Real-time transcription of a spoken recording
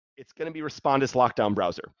it's going to be Respondus LockDown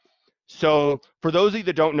Browser. So for those of you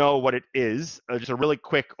that don't know what it is, just a really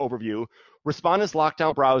quick overview, Respondus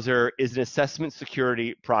LockDown Browser is an assessment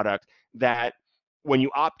security product that when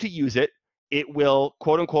you opt to use it, it will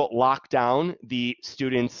quote unquote lock down the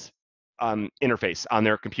student's interface on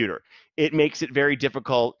their computer. It makes it very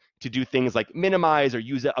difficult to do things like minimize or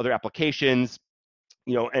use other applications,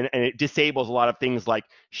 you know, and it disables a lot of things like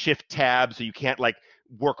shift tab, so you can't like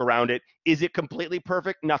work around it. Is it completely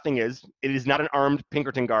perfect? Nothing is. It is not an armed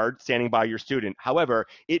Pinkerton guard standing by your student. However,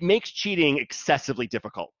 it makes cheating excessively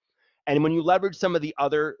difficult. And when you leverage some of the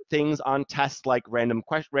other things on tests like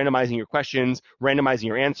randomizing your questions, randomizing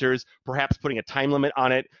your answers, perhaps putting a time limit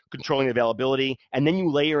on it, controlling availability, and then you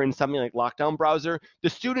layer in something like Lockdown Browser, the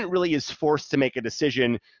student really is forced to make a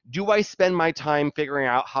decision. Do I spend my time figuring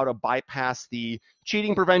out how to bypass the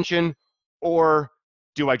cheating prevention, or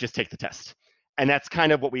do I just take the test? And that's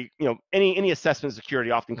kind of what we, you know, any assessment security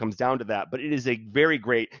often comes down to that, but it is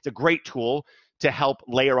it's a great tool to help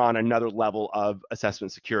layer on another level of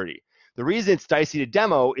assessment security. The reason it's dicey to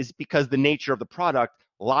demo is because the nature of the product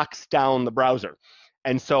locks down the browser.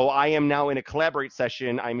 And so I am now in a collaborate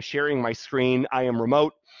session. I'm sharing my screen. I am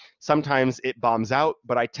remote. Sometimes it bombs out,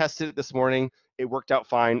 but I tested it this morning. It worked out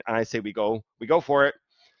fine. And I say we go for it.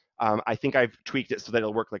 I think I've tweaked it so that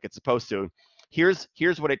it'll work like it's supposed to. Here's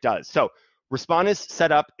what it does. So Respondus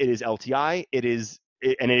setup, it is LTI. It is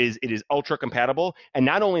Ultra compatible. And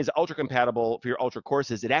not only is it Ultra compatible for your Ultra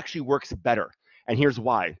courses, it actually works better. And here's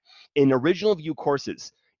why. In original view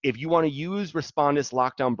courses, if you want to use Respondus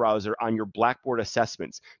LockDown Browser on your Blackboard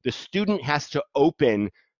assessments, the student has to open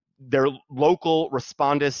their local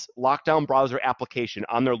Respondus LockDown Browser application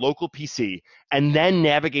on their local PC and then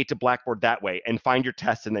navigate to Blackboard that way and find your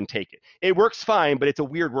test and then take it. It works fine, but it's a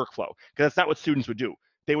weird workflow because that's not what students would do.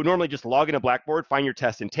 They would normally just log into Blackboard, find your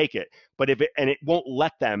test, and take it. But it won't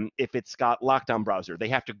let them if it's got Lockdown Browser. They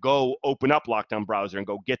have to go open up Lockdown Browser and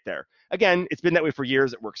go get there. Again, it's been that way for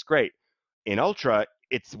years. It works great. In Ultra,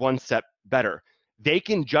 it's one step better. They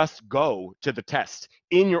can just go to the test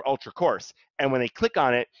in your Ultra course, and when they click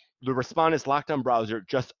on it, the Respondus LockDown Browser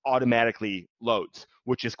just automatically loads,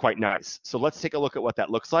 which is quite nice. So let's take a look at what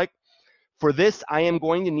that looks like. For this, I am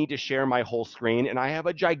going to need to share my whole screen, and I have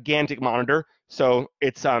a gigantic monitor, so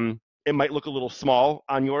it might look a little small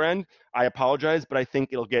on your end. I apologize, but I think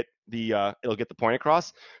it'll get the point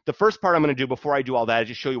across. The first part I'm going to do before I do all that is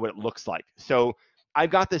just show you what it looks like. So I've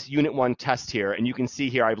got this Unit 1 test here, and you can see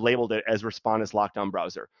here I've labeled it as Respondus LockDown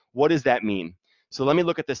Browser. What does that mean? So let me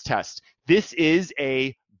look at this test. This is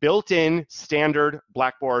a built-in standard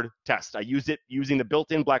Blackboard test. I used it using the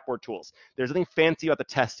built-in Blackboard tools. There's nothing fancy about the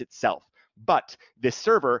test itself. But this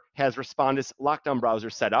server has Respondus LockDown Browser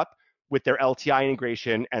set up with their LTI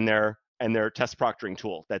integration and their test proctoring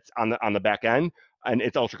tool that's on the back end, and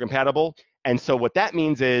it's Ultra compatible. And so what that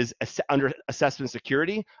means is under assessment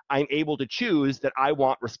security, I'm able to choose that I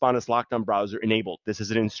want Respondus LockDown Browser enabled. This is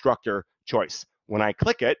an instructor choice. When I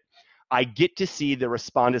click it, I get to see the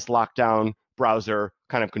Respondus LockDown Browser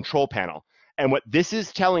kind of control panel. And what this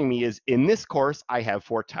is telling me is in this course, I have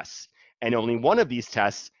 4 tests. And only one of these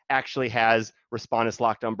tests actually has Respondus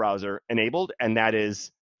LockDown Browser enabled, and that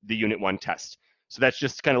is the Unit 1 test. So that's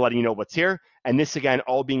just kind of letting you know what's here. And this, again,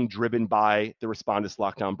 all being driven by the Respondus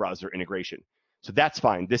LockDown Browser integration. So that's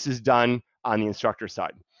fine. This is done on the instructor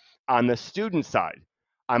side. On the student side,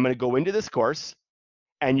 I'm going to go into this course,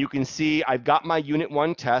 and you can see I've got my Unit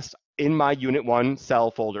 1 test in my Unit 1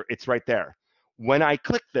 cell folder. It's right there. When I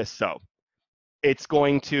click this, though, it's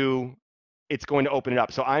going to open it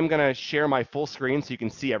up. So I'm going to share my full screen so you can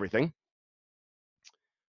see everything.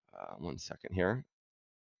 One second here.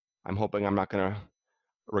 I'm hoping I'm not going to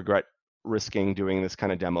regret risking doing this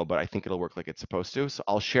kind of demo, but I think it'll work like it's supposed to. So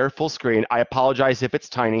I'll share full screen. I apologize if it's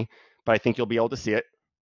tiny, but I think you'll be able to see it.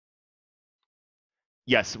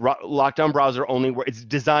 Yes, Lockdown Browser it's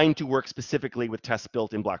designed to work specifically with tests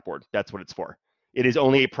built in Blackboard. That's what it's for. It is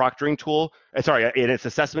only a proctoring tool. It's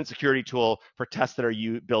assessment security tool for tests that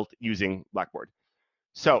are built using Blackboard.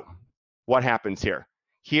 So what happens here?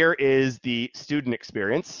 Here is the student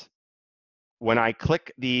experience. When I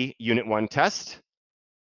click the Unit 1 test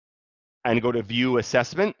and go to View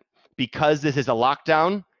Assessment, because this is a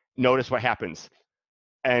lockdown, notice what happens.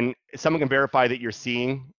 And someone can verify that you're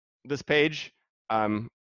seeing this page.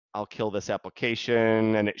 I'll kill this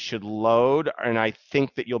application and it should load, and I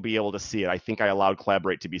think that you'll be able to see it. I think I allowed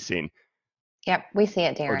Collaborate to be seen. Yep, we see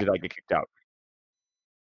it, Darren. Or did I get kicked out?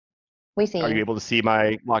 We see Are you able to see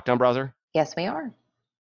my lockdown browser? Yes, we are.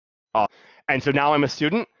 And so now I'm a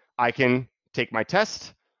student. I can take my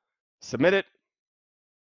test, submit it.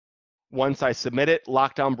 Once I submit it,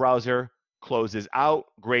 Lockdown Browser closes out,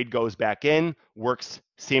 grade goes back in, works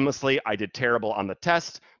seamlessly. I did terrible on the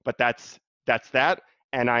test, but that's that.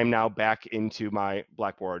 And I'm now back into my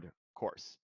Blackboard course.